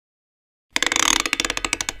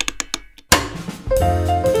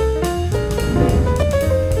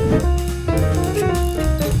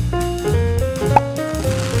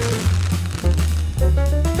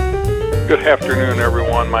afternoon,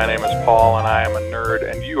 everyone. My name is Paul, and I am a nerd,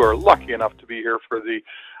 and you are lucky enough to be here for the,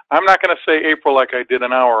 I'm not going to say April like I did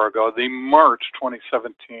an hour ago, the March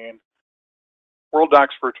 2017 Worldox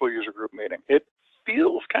Virtual User Group meeting. It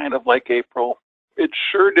feels kind of like April. It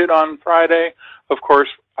sure did on Friday. Of course,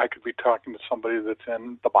 I could be talking to somebody that's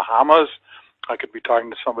in the Bahamas. I could be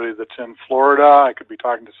talking to somebody that's in Florida. I could be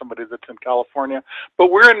talking to somebody that's in California.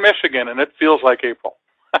 But we're in Michigan, and it feels like April.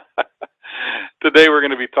 Today we're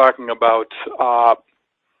going to be talking about,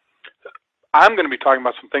 I'm going to be talking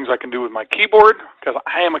about some things I can do with my keyboard, because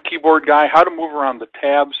I am a keyboard guy, how to move around the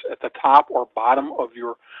tabs at the top or bottom of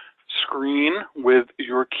your screen with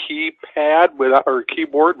your keypad or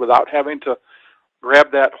keyboard without having to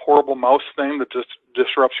grab that horrible mouse thing that just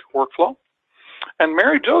disrupts your workflow. And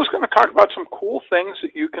Mary Jo's going to talk about some cool things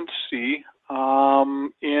that you can see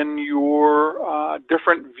in your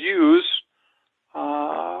different views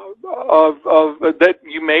that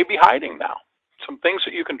you may be hiding now. Some things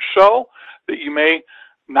that you can show that you may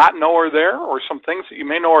not know are there, or some things that you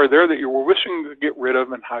may know are there that you were wishing to get rid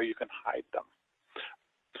of, and how you can hide them.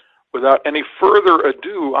 Without any further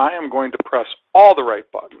ado, I am going to press all the right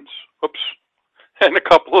buttons. Oops, and a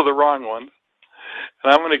couple of the wrong ones.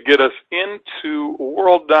 And I'm going to get us into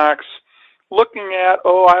Worldox, looking at,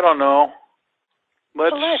 I don't know.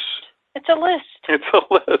 It's a list. It's a list. It's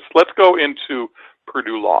a list. Let's go into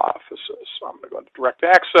Purdue Law Offices. So I'm going to go into Direct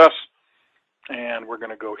Access, and we're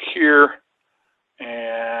going to go here,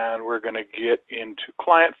 and we're going to get into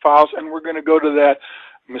Client Files, and we're going to go to that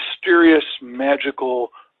mysterious, magical,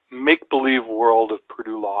 make-believe world of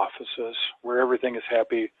Purdue Law Offices, where everything is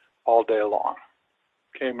happy all day long.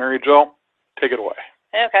 Okay, Mary Jo, take it away.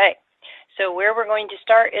 Okay. So where we're going to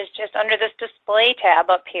start is just under this Display tab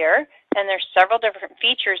up here, and there's several different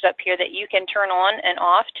features up here that you can turn on and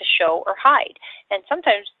off to show or hide. And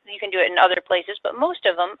sometimes you can do it in other places, but most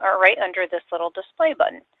of them are right under this little Display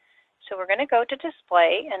button. So we're going to go to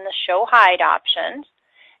Display and the Show Hide options.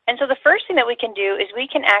 And so the first thing that we can do is we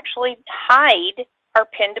can actually hide our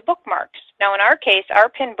pinned bookmarks. Now in our case, our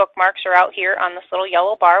pinned bookmarks are out here on this little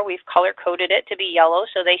yellow bar. We've color-coded it to be yellow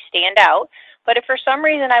so they stand out. But if for some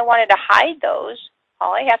reason I wanted to hide those,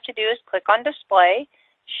 all I have to do is click on Display,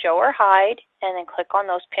 Show or Hide, and then click on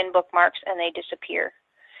those pinned bookmarks and they disappear.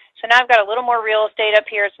 So now I've got a little more real estate up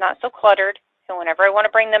here. It's not so cluttered. And whenever I want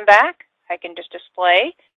to bring them back, I can just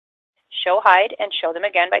Display, Show Hide, and show them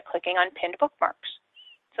again by clicking on pinned bookmarks.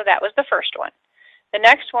 So that was the first one. The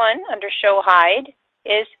next one under Show Hide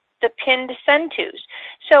is the pinned send tos.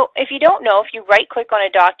 So if you don't know, if you right click on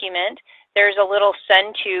a document, there's a little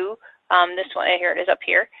send to, this one here, it is up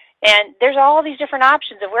here, and there's all these different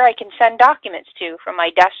options of where I can send documents to, from my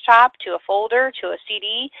desktop to a folder to a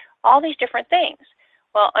CD, all these different things.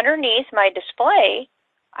 Well, underneath my display,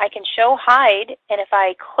 I can show hide, and if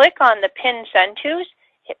I click on the pinned send tos,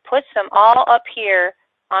 it puts them all up here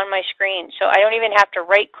on my screen. So I don't even have to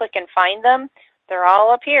right click and find them. They're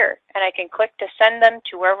all up here, and I can click to send them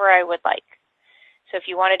to wherever I would like. So if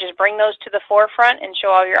you want to just bring those to the forefront and show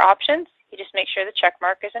all your options, you just make sure the check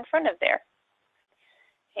mark is in front of there.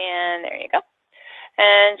 And there you go.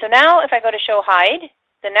 And so now if I go to Show Hide,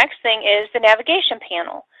 the next thing is the navigation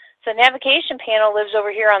panel. So the navigation panel lives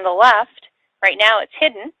over here on the left. Right now it's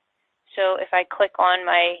hidden. So if I click on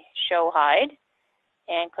my Show Hide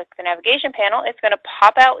and click the navigation panel, it's going to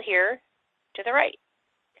pop out here to the right.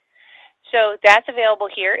 So that's available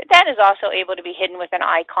here. That is also able to be hidden with an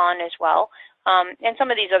icon as well. And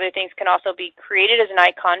some of these other things can also be created as an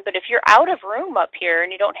icon, but if you're out of room up here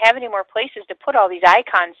and you don't have any more places to put all these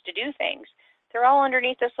icons to do things, they're all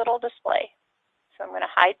underneath this little display. So I'm going to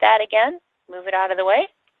hide that again, move it out of the way.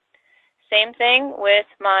 Same thing with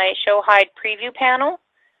my Show Hide Preview panel.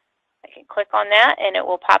 I can click on that and it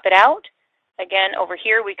will pop it out. Again, over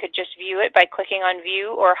here we could just view it by clicking on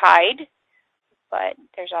View or Hide, but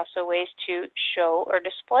there's also ways to show or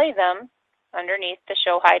display them underneath the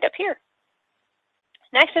Show Hide up here.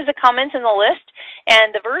 Next is the comments in the list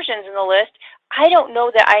and the versions in the list. I don't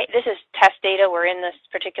know that this is test data. We're in this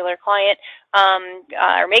particular client,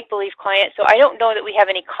 or make-believe client, so I don't know that we have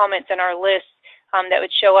any comments in our list that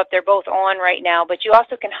would show up. They're both on right now, but you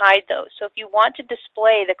also can hide those. So if you want to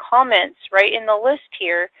display the comments right in the list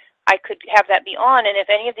here, I could have that be on, and if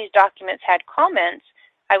any of these documents had comments,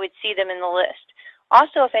 I would see them in the list.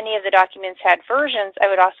 Also, if any of the documents had versions, I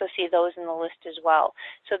would also see those in the list as well.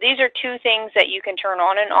 So these are two things that you can turn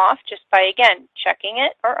on and off just by, again, checking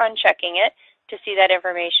it or unchecking it to see that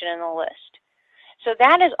information in the list. So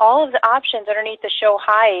that is all of the options underneath the Show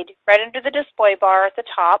Hide right under the display bar at the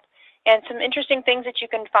top. And some interesting things that you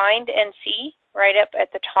can find and see right up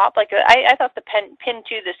at the top. Like I thought the pin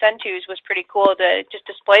to the send tos was pretty cool to just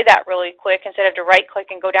display that really quick instead of to right click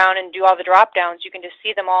and go down and do all the drop downs. You can just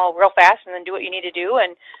see them all real fast and then do what you need to do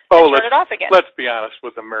and turn it off again. Let's be honest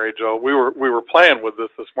with them, Mary Jo. We were playing with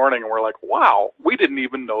this morning and we're like, wow, we didn't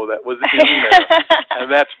even know that was in there,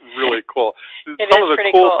 and that's really cool. Some of the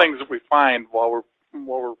cool things that we find while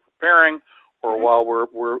we're preparing or while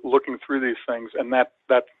we're looking through these things, and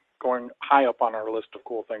that's going high up on our list of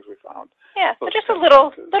cool things we found. Yeah, so just a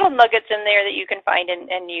little nuggets in there that you can find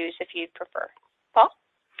and use if you prefer. Paul?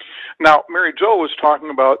 Now, Mary Jo was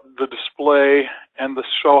talking about the display and the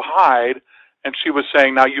show hide, and she was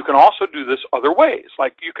saying now you can also do this other ways.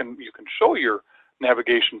 Like you can show your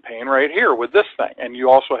navigation pane right here with this thing, and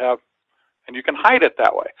you also have, and you can hide it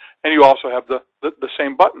that way, and you also have the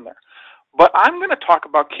same button there. But I'm going to talk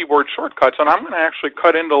about keyboard shortcuts, and I'm going to actually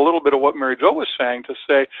cut into a little bit of what Mary Jo was saying to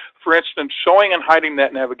say, for instance, showing and hiding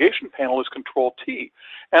that navigation panel is Control-T.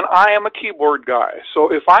 And I am a keyboard guy.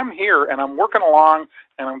 So if I'm here and I'm working along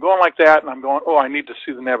and I'm going like that and I'm going, oh, I need to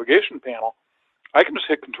see the navigation panel, I can just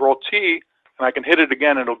hit Control-T and I can hit it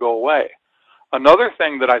again and it'll go away. Another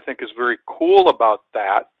thing that I think is very cool about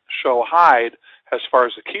that, show hide, as far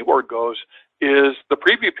as the keyboard goes, is the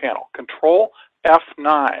preview panel, Control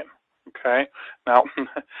F9. Okay, now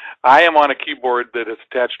I am on a keyboard that is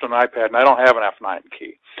attached to an iPad and I don't have an F9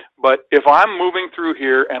 key. But if I'm moving through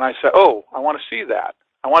here and I say, oh, I want to see that,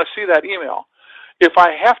 I want to see that email, if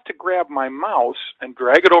I have to grab my mouse and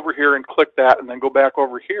drag it over here and click that and then go back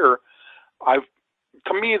over here,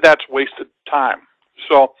 to me that's wasted time.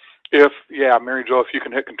 So if, yeah, Mary Jo, if you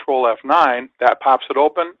can hit Control F9, that pops it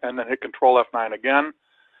open, and then hit Control F9 again,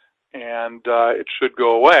 and it should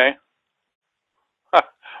go away.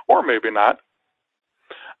 Or maybe not.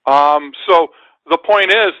 So the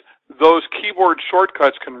point is, those keyboard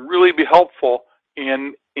shortcuts can really be helpful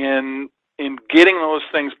in getting those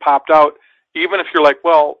things popped out, even if you're like,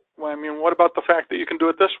 well, I mean, what about the fact that you can do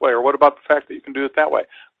it this way, or what about the fact that you can do it that way?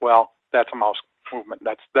 Well, that's a mouse movement.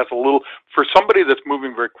 That's a little, for somebody that's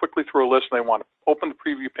moving very quickly through a list and they want to open the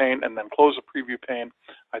preview pane and then close the preview pane,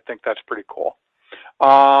 I think that's pretty cool.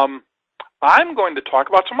 I'm going to talk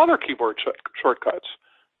about some other keyboard shortcuts.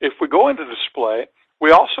 If we go into display, we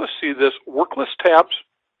also see this work list tabs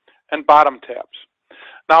and bottom tabs.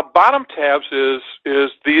 Now, bottom tabs is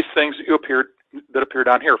these things that appear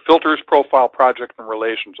down here: filters, profile, project, and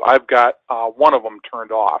relations. I've got one of them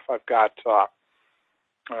turned off. I've got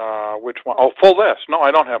which one? Oh, full list. No, I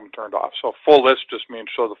don't have them turned off. So full list just means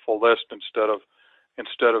show the full list instead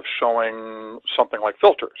of showing something like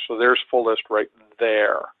filters. So there's full list right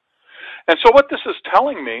there. And so what this is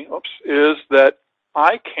telling me, is that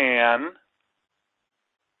I can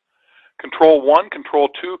Control 1, Control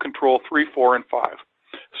 2, Control 3, 4, and 5.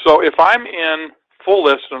 So if I'm in full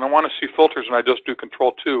list and I want to see filters and I just do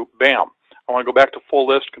Control 2, bam. I want to go back to full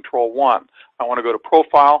list, Control 1. I want to go to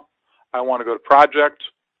profile. I want to go to project.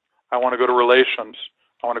 I want to go to relations.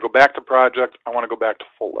 I want to go back to project. I want to go back to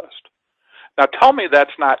full list. Now tell me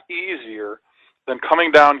that's not easier than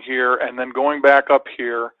coming down here and then going back up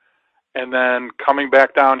here and then coming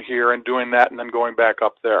back down here and doing that and then going back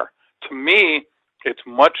up there. To me, it's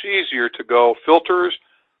much easier to go filters,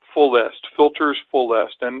 full list, filters, full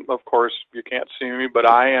list. And of course, you can't see me, but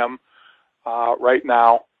I am right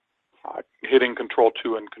now hitting Control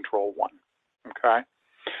 2 and Control 1. Okay.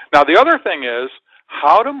 Now the other thing is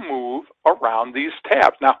how to move around these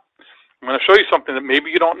tabs. Now, I'm going to show you something that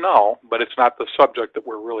maybe you don't know, but it's not the subject that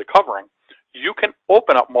we're really covering. You can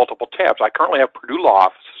open up multiple tabs. I currently have Purdue Law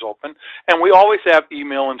Offices open, and we always have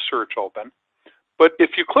email and search open. But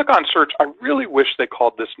if you click on search, I really wish they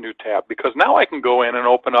called this new tab, because now I can go in and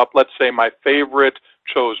open up, let's say, my favorite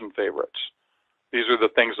chosen favorites. These are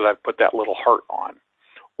the things that I've put that little heart on.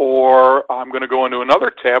 Or I'm going to go into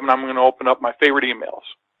another tab and I'm going to open up my favorite emails.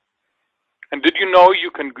 And did you know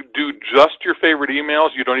you can do just your favorite emails?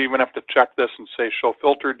 You don't even have to check this and say show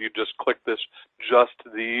filtered. You just click this just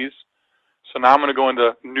these. So now I'm going to go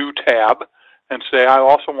into new tab and say I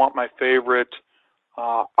also want my favorite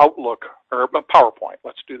Outlook or PowerPoint.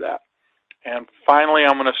 Let's do that. And finally,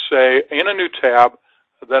 I'm going to say in a new tab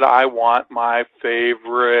that I want my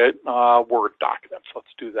favorite Word documents. Let's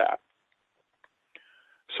do that.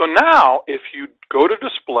 So now if you go to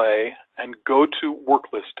display and go to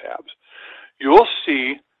work list tabs, you'll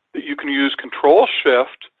see that you can use Control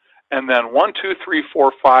Shift and then 1, 2, 3,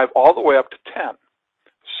 4, 5 all the way up to 10.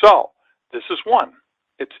 So this is 1.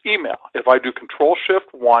 It's email. If I do Control Shift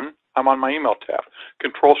 1, I'm on my email tab.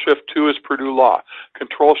 Control Shift 2 is Purdue Law.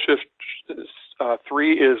 Control Shift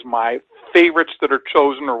 3 is my favorites that are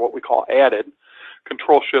chosen, or what we call added.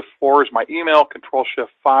 Control-Shift-4 is my email.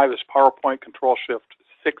 Control-Shift-5 is PowerPoint.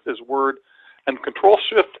 Control-Shift-6 is Word. And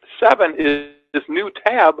Control-Shift-7 is new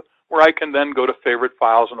tab where I can then go to favorite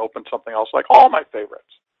files and open something else like all my favorites.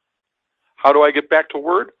 How do I get back to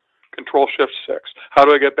Word? Control-Shift-6. How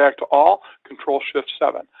do I get back to all?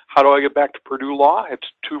 Control-Shift-7. How do I get back to Purdue Law? It's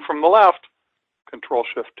 2 from the left.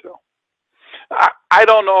 Control-Shift-2. I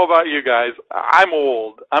don't know about you guys. I'm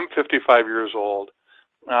old. I'm 55 years old.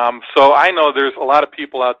 So I know there's a lot of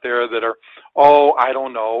people out there that are, oh, I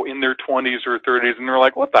don't know, in their 20s or 30s, and they're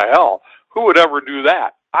like, what the hell? Who would ever do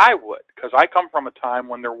that? I would, because I come from a time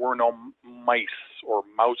when there were no mice or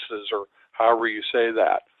mouses or however you say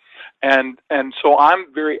that. And so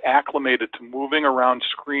I'm very acclimated to moving around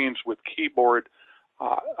screens with keyboard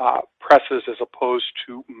presses as opposed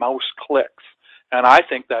to mouse clicks. And I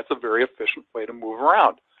think that's a very efficient way to move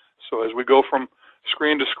around. So as we go from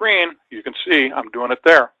screen to screen, you can see I'm doing it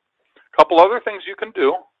there. A couple other things you can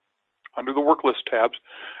do under the work list tabs.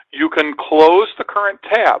 You can close the current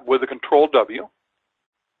tab with a Control-W.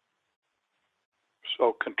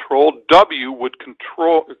 So Control-W would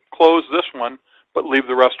close this one, but leave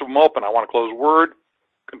the rest of them open. I want to close Word,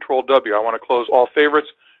 Control-W. I want to close all favorites,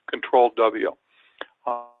 Control-W.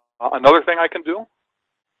 Another thing I can do,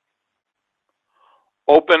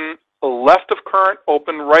 open left of current,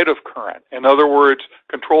 open right of current. In other words,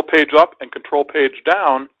 Control Page Up and Control Page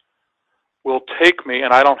Down will take me,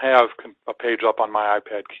 and I don't have a page up on my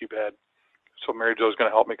iPad keypad, so Mary Jo is going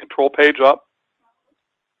to help me. Control Page Up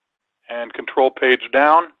and Control Page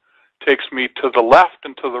Down takes me to the left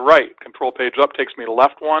and to the right. Control Page Up takes me to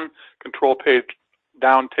left one. Control Page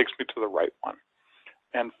Down takes me to the right one.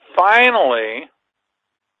 And finally,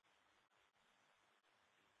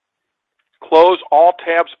 close all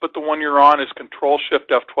tabs but the one you're on is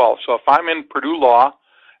Control-Shift-F12. So if I'm in Purdue Law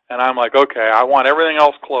and I'm like, okay, I want everything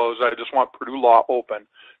else closed, I just want Purdue Law open,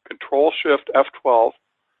 Control-Shift-F12,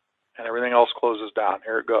 and everything else closes down.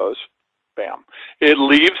 Here it goes. Bam. It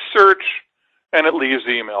leaves search and it leaves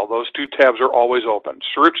email. Those two tabs are always open.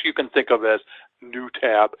 Search you can think of as new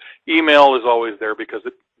tab. Email is always there because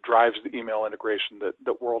it drives the email integration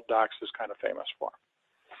that Worldox is kind of famous for.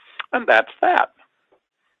 And that's that.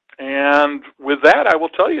 And with that, I will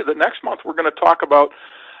tell you that next month we're going to talk about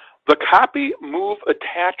the copy, move,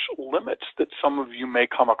 attach limits that some of you may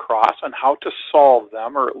come across and how to solve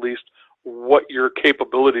them, or at least what your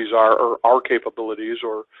capabilities are, or our capabilities,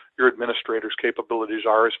 or your administrator's capabilities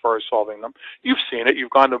are as far as solving them. You've seen it.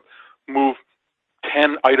 You've gone to move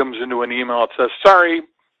 10 items into an email. It says, sorry,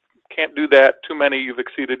 can't do that. Too many. You've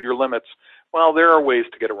exceeded your limits. Well, there are ways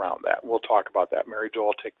to get around that. We'll talk about that. Mary Jo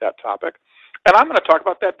will take that topic. And I'm going to talk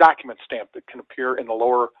about that document stamp that can appear in the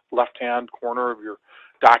lower left-hand corner of your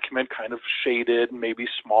document, kind of shaded, maybe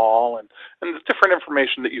small, and the different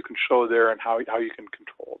information that you can show there and how you can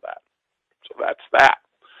control that. So that's that.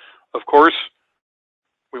 Of course,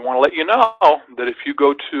 we want to let you know that if you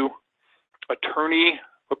go to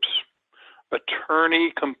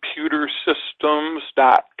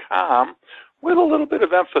attorneycomputersystems.com, with a little bit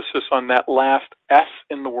of emphasis on that last S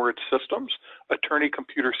in the word systems,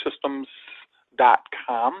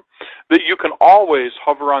 attorneycomputersystems.com, that you can always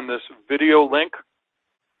hover on this video link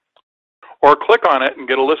or click on it and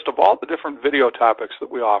get a list of all the different video topics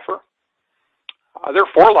that we offer. There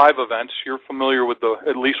are 4 live events. You're familiar with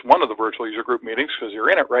at least one of the virtual user group meetings because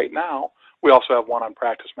you're in it right now. We also have one on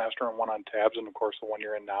Practice Master and one on tabs, and of course the one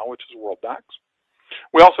you're in now, which is Worldox.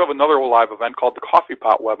 We also have another live event called the Coffee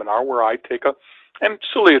Pot webinar, where I take an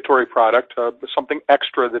ancillary product, something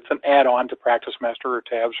extra that's an add-on to Practice Master or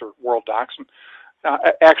tabs or Worldox, and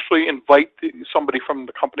actually invite somebody from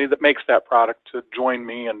the company that makes that product to join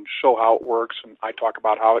me and show how it works, and I talk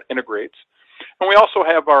about how it integrates. And we also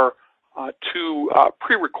have our 2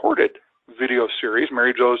 pre-recorded video series,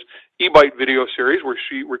 Mary Jo's eBite video series, where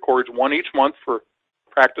she records one each month for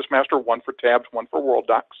Practice Master, one for tabs, one for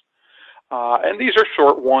Worldox. And these are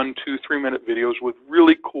short 1, 2, 3-minute videos with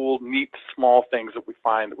really cool, neat, small things that we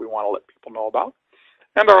find that we want to let people know about.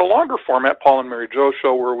 And our longer format, Paul and Mary Jo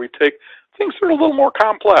show, where we take things that are a little more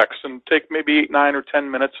complex and take maybe 8, 9, or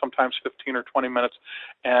 10 minutes, sometimes 15 or 20 minutes,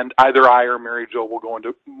 and either I or Mary Jo will go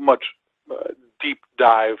into much deep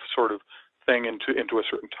dive sort of thing into a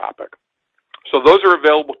certain topic. So those are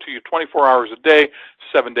available to you 24 hours a day,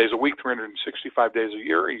 7 days a week, 365 days a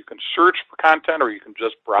year. You can search for content or you can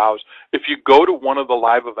just browse. If you go to one of the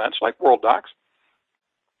live events like Worldox,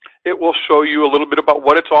 it will show you a little bit about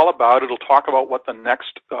what it's all about. It'll talk about what the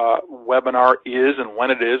next webinar is and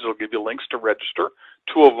when it is. It'll give you links to register.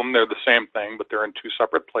 2 of them, they're the same thing, but they're in 2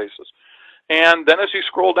 separate places. And then as you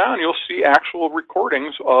scroll down, you'll see actual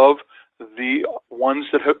recordings of the ones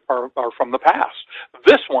that are from the past.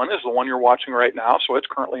 This one is the one you're watching right now, so it's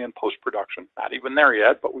currently in post-production. Not even there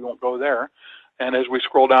yet, but we won't go there. And as we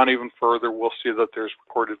scroll down even further, we'll see that there's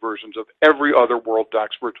recorded versions of every other Worldox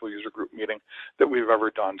virtual user group meeting that we've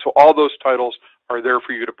ever done. So all those titles are there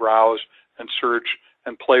for you to browse and search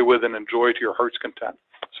and play with and enjoy to your heart's content.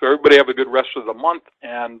 So everybody have a good rest of the month,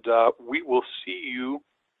 and we will see you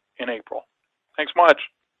in April. Thanks much.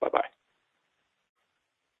 Bye-bye.